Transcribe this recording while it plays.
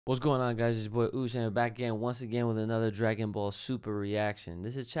What's going on, guys? It's your boy Uchi, and we're back again once again with another Dragon Ball Super reaction.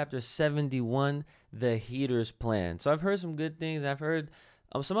 This is chapter 71, The Heater's Plan. So I've heard some good things. I've heard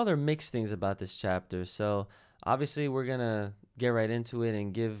some other mixed things about this chapter. So obviously we're going to get right into it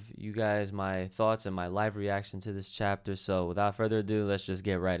and give you guys my thoughts and my live reaction to this chapter. So without further ado, let's just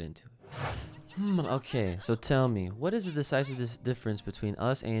get right into it. Okay, so tell me, what is the decisive difference between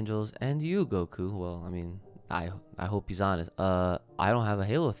us angels and you, Goku? Well, I mean, I hope he's honest. I don't have a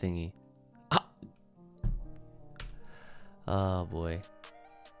halo thingy. Ah. Oh boy.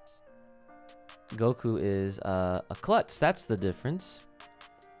 Goku is a klutz. That's the difference.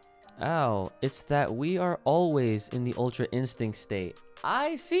 Ow. It's that we are always in the Ultra Instinct state.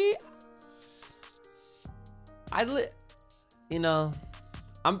 I see. You know,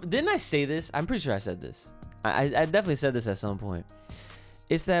 didn't I say this? I'm pretty sure I said this. I definitely said this at some point.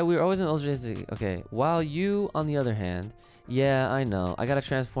 It's that we're always in Ultra Instinct. Okay, while you, on the other hand, yeah, I know. I gotta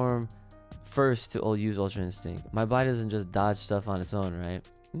transform first to use Ultra Instinct. My body doesn't just dodge stuff on its own, right?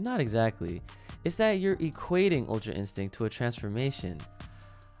 Not exactly. It's that you're equating Ultra Instinct to a transformation.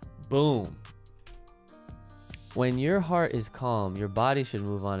 Boom. When your heart is calm, your body should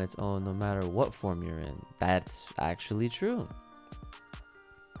move on its own no matter what form you're in. That's actually true.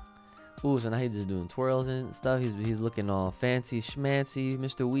 Ooh, so now he's just doing twirls and stuff. He's looking all fancy schmancy,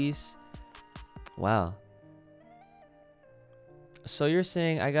 Mr. Whis. Wow. So you're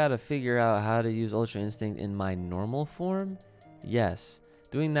saying I gotta figure out how to use Ultra Instinct in my normal form? Yes.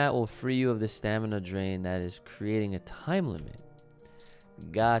 Doing that will free you of the stamina drain that is creating a time limit.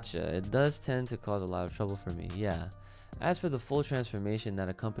 Gotcha. It does tend to cause a lot of trouble for me. Yeah. As for the full transformation that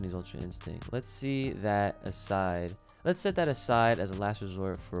accompanies Ultra Instinct, let's set that aside as a last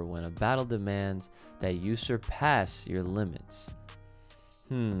resort for when a battle demands that you surpass your limits.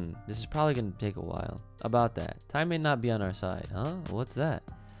 This is probably going to take a while. About that, time may not be on our side, huh? What's that?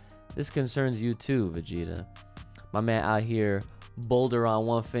 This concerns you too, Vegeta. My man out here, boulder on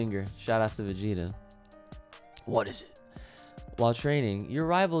one finger. Shout out to Vegeta. What is it? While training, your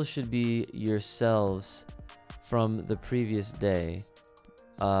rivals should be yourselves from the previous day.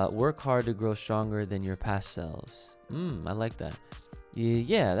 Work hard to grow stronger than your past selves. I like that.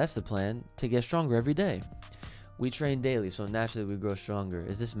 Yeah, that's the plan. To get stronger every day. We train daily, so naturally we grow stronger.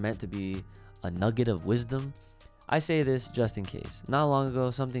 Is this meant to be a nugget of wisdom? I say this just in case. Not long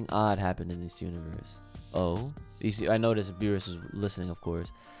ago, something odd happened in this universe. Oh? You see, I noticed Beerus is listening, of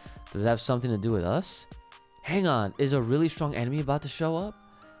course. Does it have something to do with us? Hang on, is a really strong enemy about to show up?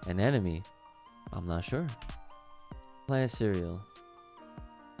 An enemy? I'm not sure. Planet Cereal.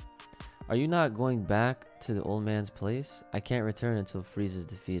 Are you not going back to the old man's place? I can't return until Frieza is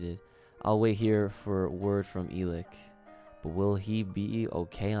defeated. I'll wait here for word from Elik. But will he be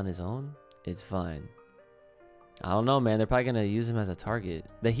okay on his own? It's fine. I don't know, man. They're probably going to use him as a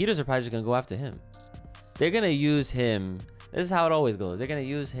target. The heaters are probably just going to go after him. They're going to use him. This is how it always goes. They're going to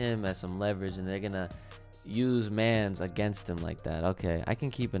use him as some leverage, and they're going to use mans against him like that. Okay, I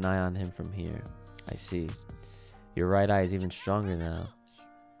can keep an eye on him from here. I see. Your right eye is even stronger now.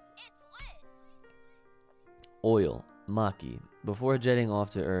 Oil. Maki. Before jetting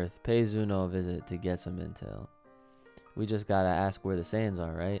off to Earth, pay Zuno a visit to get some intel. We just gotta ask where the Saiyans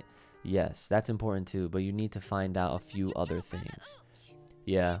are, right? Yes, that's important too, but you need to find out a few other things.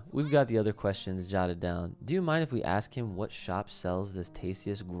 Yeah, we've got the other questions jotted down. Do you mind if we ask him what shop sells the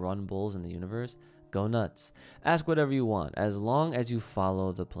tastiest grun bowls in the universe? Go nuts. Ask whatever you want, as long as you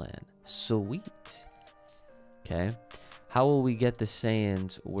follow the plan. Sweet. Okay. How will we get the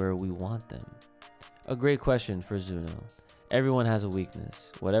Saiyans where we want them? A great question for Zuno. Everyone has a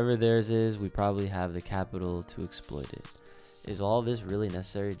weakness. Whatever theirs is, we probably have the capital to exploit it. Is all this really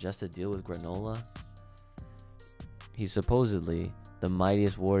necessary just to deal with Granola? He's supposedly the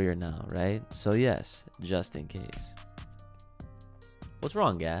mightiest warrior now, right? So yes, just in case. What's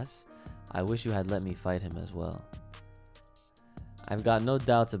wrong, Gas? I wish you had let me fight him as well. I've got no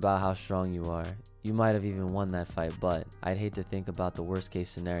doubts about how strong you are. You might have even won that fight, but I'd hate to think about the worst case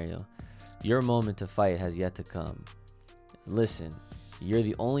scenario. Your moment to fight has yet to come. Listen, you're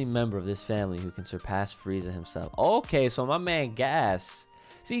the only member of this family who can surpass Frieza himself. Okay, so my man Gas.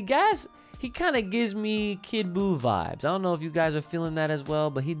 See, Gas, he kind of gives me Kid Buu vibes. I don't know if you guys are feeling that as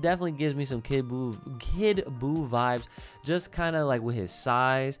well, but he definitely gives me some Kid Buu vibes. Just kind of like with his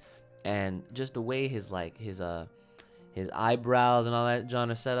size and just the way his eyebrows and all that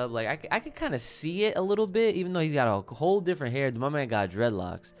John are set up. Like I can kind of see it a little bit, even though he's got a whole different hair. My man got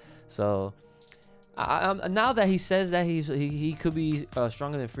dreadlocks. So now that he says that he could be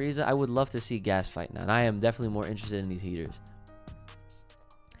stronger than Frieza, I would love to see Gas fight now. And I am definitely more interested in these heaters.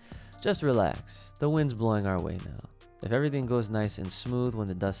 Just relax. The wind's blowing our way now. If everything goes nice and smooth when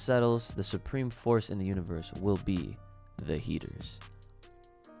the dust settles, the supreme force in the universe will be the heaters.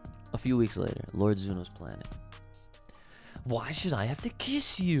 A few weeks later, Lord Zuno's planet. Why should I have to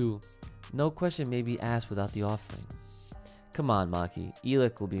kiss you? No question may be asked without the offering. Come on, Maki.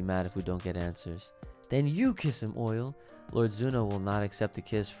 Elec will be mad if we don't get answers. Then you kiss him, Oil. Lord Zuno will not accept a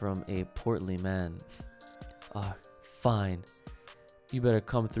kiss from a portly man. Ah, fine. You better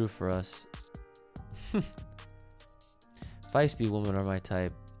come through for us. Feisty women are my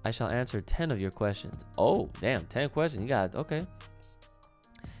type. I shall answer 10 of your questions. Oh, damn, 10 questions. You got it. Okay.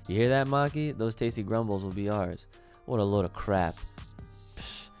 You hear that, Maki? Those tasty grumbles will be ours. What a load of crap.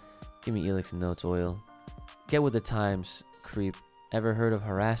 Psh, give me Elec's notes, Oil. Get with the times, creep. Ever heard of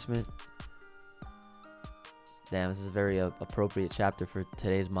harassment? Damn, this is a very appropriate chapter for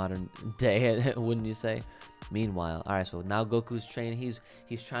today's modern day, wouldn't you say? Meanwhile, all right, so now Goku's training.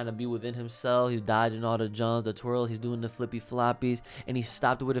 He's trying to be within himself. He's dodging all the jumps, the twirls. He's doing the flippy floppies, and he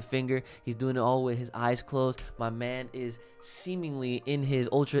stopped with a finger. He's doing it all with his eyes closed. My man is seemingly in his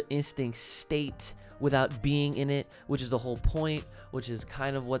Ultra Instinct state without being in it, which is the whole point, which is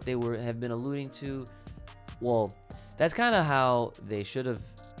kind of what they have been alluding to. Well, that's kind of how they should have.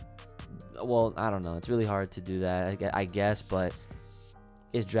 Well, I don't know. It's really hard to do that, I guess, but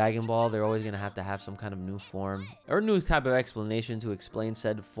it's Dragon Ball. They're always going to have some kind of new form or new type of explanation to explain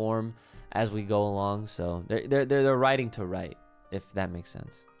said form as we go along. So they're writing to write, if that makes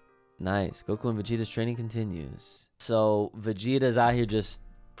sense. Nice. Goku and Vegeta's training continues. So Vegeta's out here just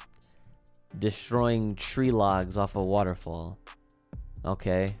destroying tree logs off a waterfall.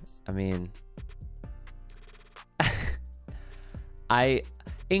 Okay. I mean,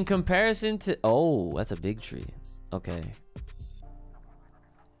 in comparison to, oh, that's a big tree. Okay.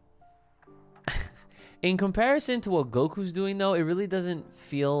 In comparison to what Goku's doing, though, it really doesn't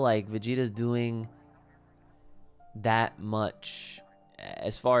feel like Vegeta's doing that much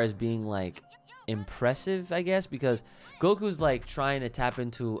as far as being, like, impressive, I guess, because Goku's, like, trying to tap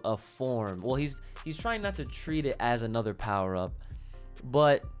into a form. Well, he's trying not to treat it as another power-up,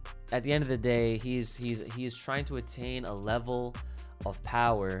 but at the end of the day, he's trying to attain a level of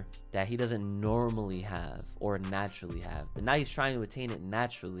power that he doesn't normally have or naturally have, but now he's trying to attain it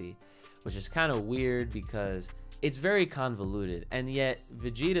naturally, which is kind of weird because it's very convoluted, and yet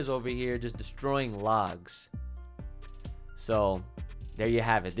Vegeta's over here just destroying logs. So there you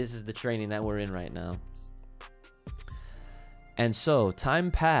have it. This is the training that we're in right now. And so time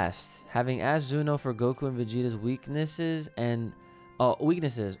passed. Having asked Zuno for Goku and Vegeta's weaknesses,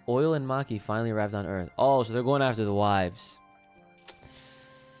 Oil and Maki finally arrived on Earth. Oh, so they're going after the wives.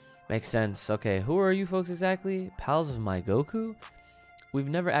 Makes sense. Okay, who are you folks exactly? Pals of my Goku? We've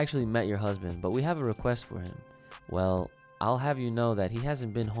never actually met your husband, but we have a request for him. Well, I'll have you know that he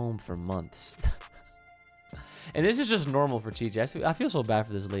hasn't been home for months. And this is just normal for Chi-Chi. I feel so bad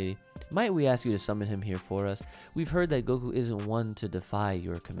for this lady. Might we ask you to summon him here for us? We've heard that Goku isn't one to defy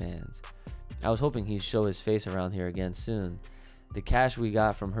your commands. I was hoping he'd show his face around here again soon. The cash we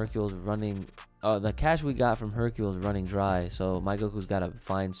got from Hercules running dry, so my Goku's gotta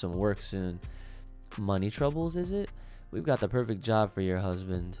find some work soon. Money troubles, is it? We've got the perfect job for your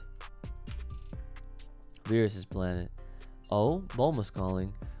husband. Beerus' planet. Oh, Bulma's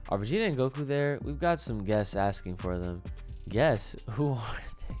calling. Are Vegeta and Goku there? We've got some guests asking for them. Guests? Who are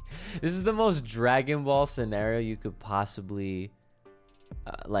they? This is the most Dragon Ball scenario you could possibly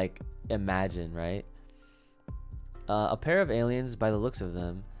like imagine, right? A pair of aliens by the looks of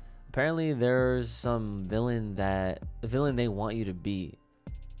them. Apparently there's some villain they want you to be.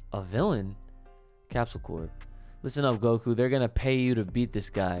 A villain? Capsule Corp. Listen up, Goku. They're gonna pay you to beat this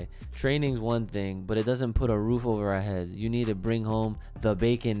guy. Training's one thing, but it doesn't put a roof over our heads. You need to bring home the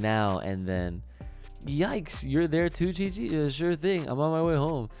bacon now and then. Yikes, you're there too, Chi-Chi? Yeah, sure thing. I'm on my way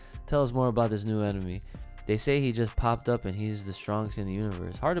home. Tell us more about this new enemy. They say he just popped up and he's the strongest in the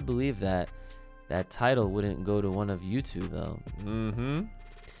universe. Hard to believe that title wouldn't go to one of you two, though.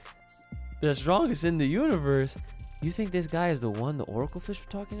 The strongest in the universe? You think this guy is the one the Oracle Fish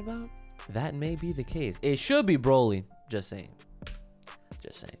were talking about? That may be the case. It should be Broly. Just saying.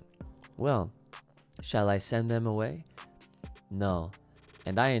 Just saying. Well, shall I send them away? No.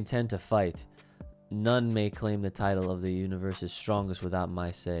 And I intend to fight. None may claim the title of the universe's strongest without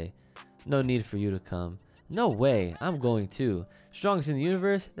my say. No need for you to come. No way. I'm going too. Strongest in the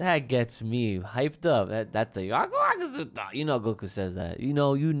universe? That gets me hyped up. That's the... You know Goku says that. You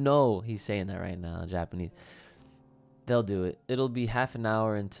know he's saying that right now in Japanese. They'll do it. It'll be half an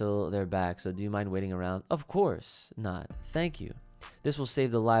hour until they're back, so do you mind waiting around? Of course not. Thank you. This will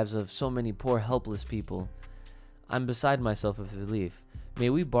save the lives of so many poor helpless people. I'm beside myself with relief. May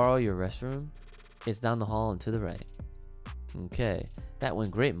we borrow your restroom? It's down the hall and to the right. Okay, that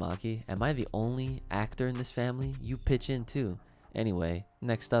went great, Maki. Am I the only actor in this family? You pitch in too. Anyway,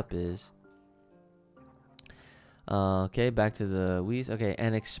 next up is... okay, back to the Whis. Okay,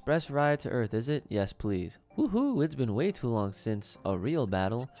 an express ride to Earth, is it? Yes, please. Woohoo, it's been way too long since a real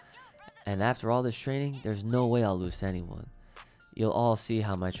battle. And after all this training, there's no way I'll lose to anyone. You'll all see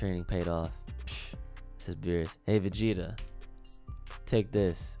how my training paid off. Psh, this is Beerus. Hey, Vegeta. Take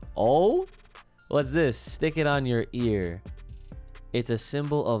this. Oh? What's this? Stick it on your ear. It's a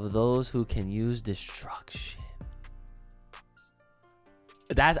symbol of those who can use destruction.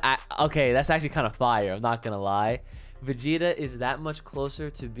 Okay, that's actually kind of fire. I'm not gonna lie. Vegeta is that much closer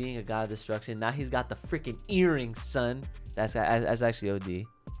to being a god of destruction. Now he's got the freaking earrings, son. That's actually OD.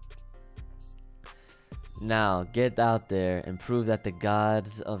 Now get out there and prove that the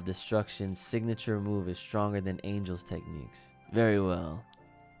gods of destruction's signature move is stronger than Angel's techniques. Very well.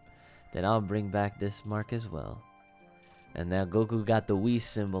 Then I'll bring back this mark as well. And now Goku got the Whis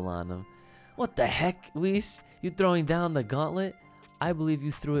symbol on him. What the heck, Whis? You throwing down the gauntlet? I believe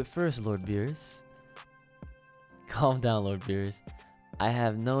you threw it first, Lord Beerus. Calm down, Lord Beerus. I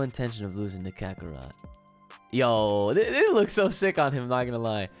have no intention of losing to Kakarot. Yo, it looks so sick on him, not gonna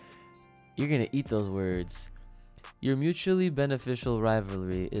lie. You're gonna eat those words. Your mutually beneficial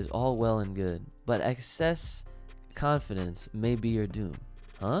rivalry is all well and good, but excess confidence may be your doom.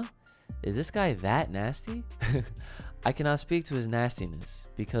 Huh? Is this guy that nasty? I cannot speak to his nastiness,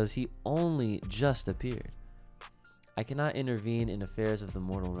 because he only just appeared. I cannot intervene in affairs of the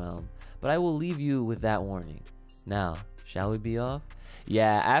mortal realm, but I will leave you with that warning. Now, shall we be off?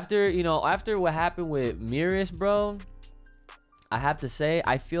 Yeah, after what happened with Beerus, bro, I have to say,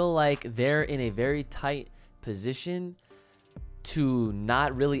 I feel like they're in a very tight position to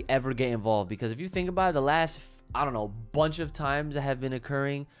not really ever get involved. Because if you think about it, the last, I don't know, bunch of times that have been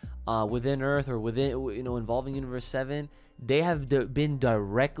occurring within Earth or within, involving Universe 7, they have been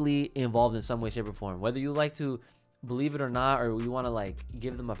directly involved in some way, shape, or form. Whether you like to believe it or not, or you want to like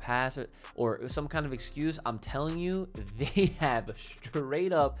give them a pass or some kind of excuse, I'm telling you, they have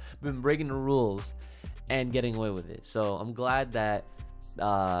straight up been breaking the rules and getting away with it. So I'm glad that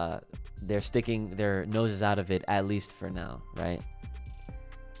they're sticking their noses out of it, at least for now, right?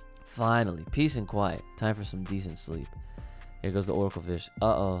 Finally, peace and quiet. Time for some decent sleep. Here goes the Oracle Fish.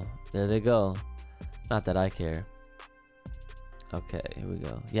 Uh-oh, there they go. Not that I care. Okay, here we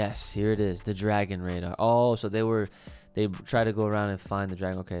go. Yes, here it is, the dragon radar. Oh, so they tried to go around and find the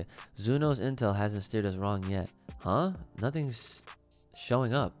dragon. Okay, Zuno's intel hasn't steered us wrong yet. Huh? Nothing's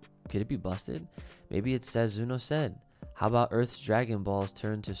showing up. Could it be busted? Maybe it says Zuno said. How about Earth's Dragon Balls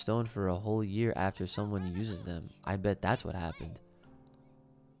turn to stone for a whole year after someone uses them? I bet that's what happened.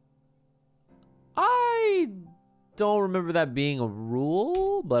 I don't remember that being a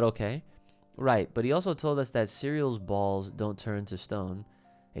rule, but okay. Right, but he also told us that cereal's balls don't turn to stone.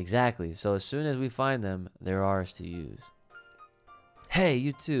 Exactly, so as soon as we find them, they're ours to use. Hey,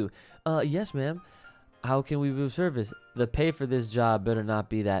 you two. Yes, ma'am. How can we be of service? The pay for this job better not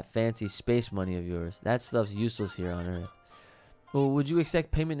be that fancy space money of yours. That stuff's useless here on Earth. Well, would you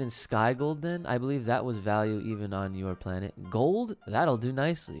expect payment in sky gold then? I believe that was value even on your planet. Gold? That'll do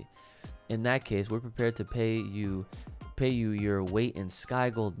nicely. In that case, we're prepared to pay you your weight in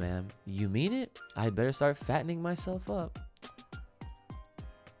sky gold, ma'am. You mean it? I'd better start fattening myself up.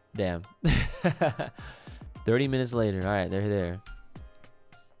 Damn. 30 minutes later. All right, they're there.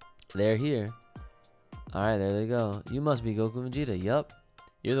 They're here. All right, there they go. You must be Goku and Vegeta. Yup.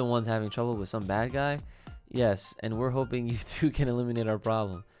 You're the ones having trouble with some bad guy? Yes, and we're hoping you two can eliminate our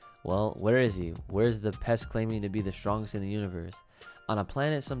problem. Well, where is he? Where's the pest claiming to be the strongest in the universe? On a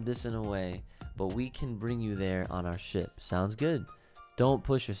planet some distance away, but we can bring you there on our ship. Sounds good. Don't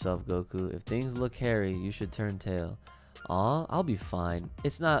push yourself, Goku. If things look hairy, you should turn tail. Aw, I'll be fine.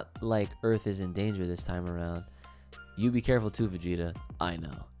 It's not like Earth is in danger this time around. You be careful too, Vegeta. I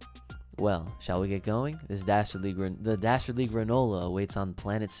know. Well, shall we get going? The Dastardly Granola awaits on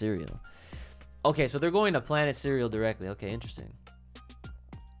Planet Cereal. Okay, so they're going to Planet Cereal directly. Okay, interesting.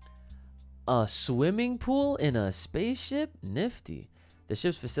 A swimming pool in a spaceship? Nifty. The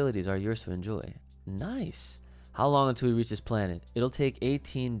ship's facilities are yours to enjoy. Nice. How long until we reach this planet? It'll take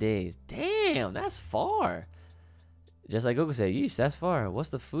 18 days. Damn, that's far. Just like Goku said, yeesh, that's far. What's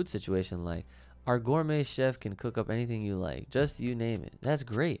the food situation like? Our gourmet chef can cook up anything you like. Just you name it. That's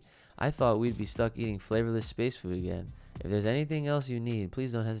great. I thought we'd be stuck eating flavorless space food again. If there's anything else you need,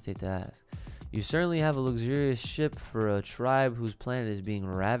 please don't hesitate to ask. You certainly have a luxurious ship for a tribe whose planet is being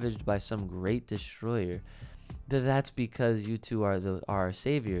ravaged by some great destroyer. That's because you two are our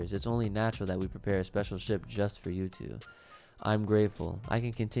saviors. It's only natural that we prepare a special ship just for you two. I'm grateful. I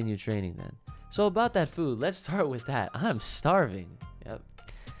can continue training then. So about that food, let's start with that. I'm starving. Yep.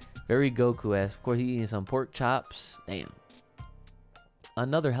 Very Goku-esque. Of course, he's eating some pork chops. Damn.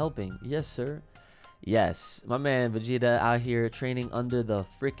 Another helping. Yes, sir. Yes. My man Vegeta out here training under the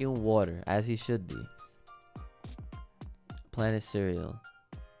freaking water, as he should be. Planet cereal.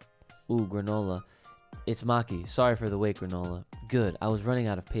 Ooh, granola. It's Maki. Sorry for the wait, granola. Good. I was running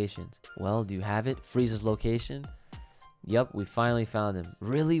out of patience. Well, do you have it? Frieza's location? Yep, we finally found him.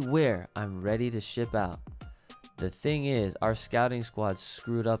 Really? Where? I'm ready to ship out. The thing is, our scouting squad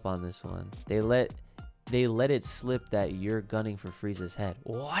screwed up on this one. They let it slip that you're gunning for Frieza's head.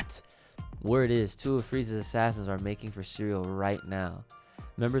 What? Word is, 2 of Frieza's assassins are making for cereal right now.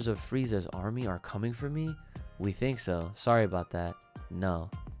 Members of Frieza's army are coming for me? We think so. Sorry about that.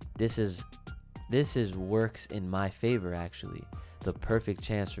 No. This is works in my favor, actually. The perfect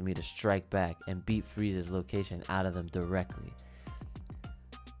chance for me to strike back and beat Frieza's location out of them directly.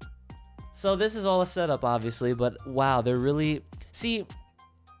 So this is all a setup, obviously, but wow, they're really... See,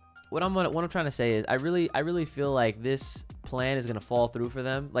 what I'm trying to say is I really feel like this plan is gonna fall through for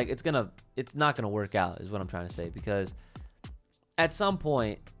them. Like it's not gonna work out, is what I'm trying to say, because at some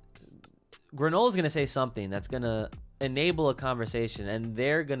point Granola's gonna say something that's gonna enable a conversation, and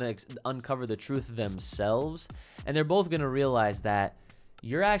they're gonna uncover the truth themselves, and they're both gonna realize that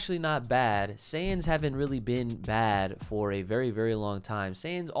you're actually not bad. Saiyans haven't really been bad for a very, very long time.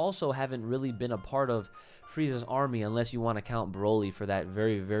 Saiyans also haven't really been a part of Frieza's army, unless you want to count Broly for that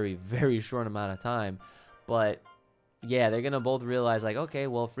very, very, very short amount of time. But yeah, they're gonna both realize, like, okay,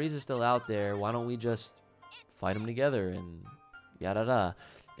 well, Frieza's still out there, why don't we just fight him together and yada da.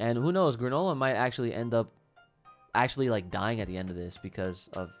 And who knows, Granola might actually end up like dying at the end of this because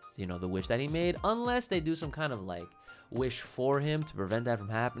of, you know, the wish that he made, unless they do some kind of like wish for him to prevent that from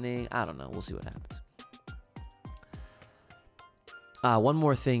happening. I don't know, we'll see what happens. One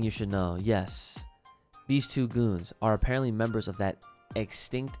more thing you should know. Yes, these 2 goons are apparently members of that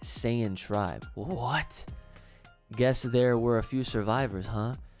extinct Saiyan tribe. What? Guess there were a few survivors,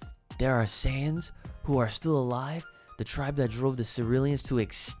 huh? There are Saiyans who are still alive? The tribe that drove the Cerealians to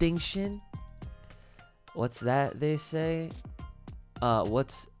extinction? What's that they say?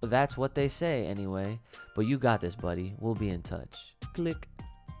 That's what they say anyway. But you got this, buddy. We'll be in touch. Click.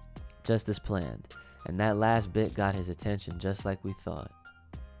 Just as planned. And that last bit got his attention, just like we thought.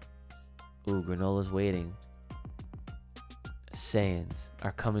 Ooh, Granola's waiting. Saiyans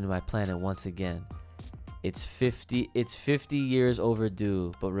are coming to my planet once again. It's 50 years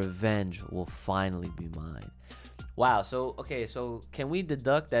overdue, but revenge will finally be mine. Wow, so okay, so can we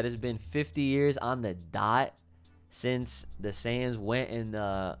deduct that it's been 50 years on the dot since the Saiyans went and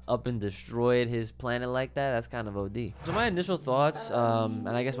up and destroyed his planet like that? That's kind of OD. So my initial thoughts, and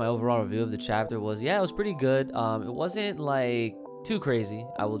I guess my overall review of the chapter was, yeah, it was pretty good. It wasn't like too crazy,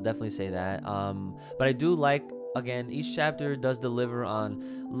 I will definitely say that. But I do like, again, each chapter does deliver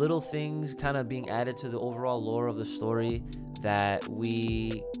on little things kind of being added to the overall lore of the story that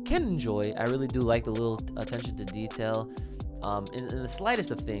we can enjoy. I really do like the little attention to detail in the slightest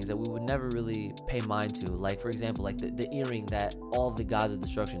of things that we would never really pay mind to. Like, for example, like the earring that all of the gods of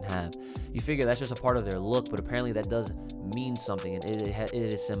destruction have. You figure that's just a part of their look, but apparently that does mean something, and it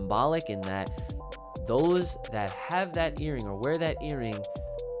is symbolic in that those that have that earring or wear that earring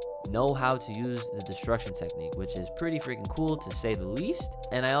know how to use the destruction technique, which is pretty freaking cool to say the least.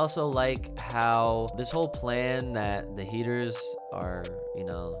 And I also like how this whole plan that the Heaters are, you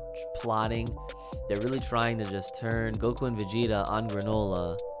know, plotting, they're really trying to just turn Goku and Vegeta on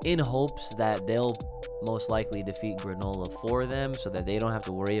Granola in hopes that they'll most likely defeat Granola for them so that they don't have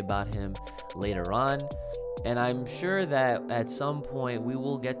to worry about him later on. And I'm sure that at some point we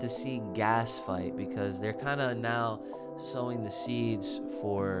will get to see Gas fight, because they're kind of now sowing the seeds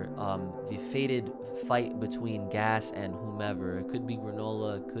for the fated fight between Gas and whomever. It could be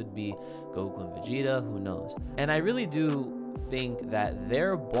Granola, it could be Goku and Vegeta, who knows. And I really do think that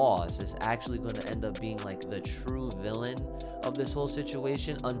their boss is actually going to end up being like the true villain of this whole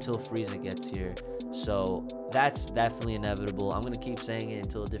situation until Frieza gets here. So that's definitely inevitable. I'm going to keep saying it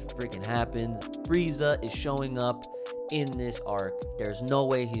until it freaking happens. Frieza is showing up in this arc. There's no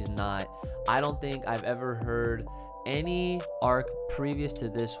way he's not. I don't think I've ever heard any arc previous to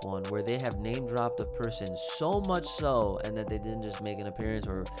this one where they have name dropped a person so much so and that they didn't just make an appearance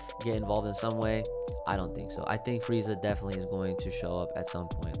or get involved in some way. I don't think so. I think Frieza definitely is going to show up at some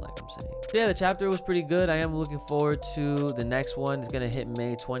point, like I'm saying. So yeah, the chapter was pretty good. I am looking forward to the next one. It's gonna hit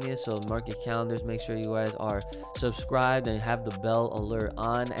May 20th, so mark your calendars. Make sure you guys are subscribed and have the bell alert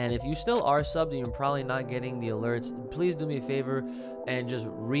on. And if you still are subbed and you're probably not getting the alerts, please do me a favor and just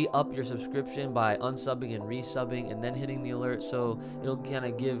re-up your subscription by unsubbing and resubbing and then hitting the alert, so it'll kind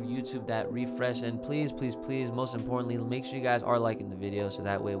of give YouTube that refresh. And please, please, please, most importantly, make sure you guys are liking the video, so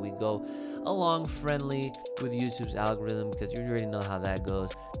that way we go along friendly with YouTube's algorithm, because you already know how that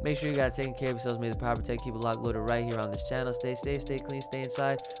goes. Make sure you guys taking care of yourselves. May the power protect, keep it locked, loaded right here on this channel. Stay safe, stay clean, stay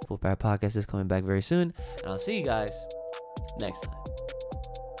inside. Full Power Podcast is coming back very soon, and I'll see you guys next time.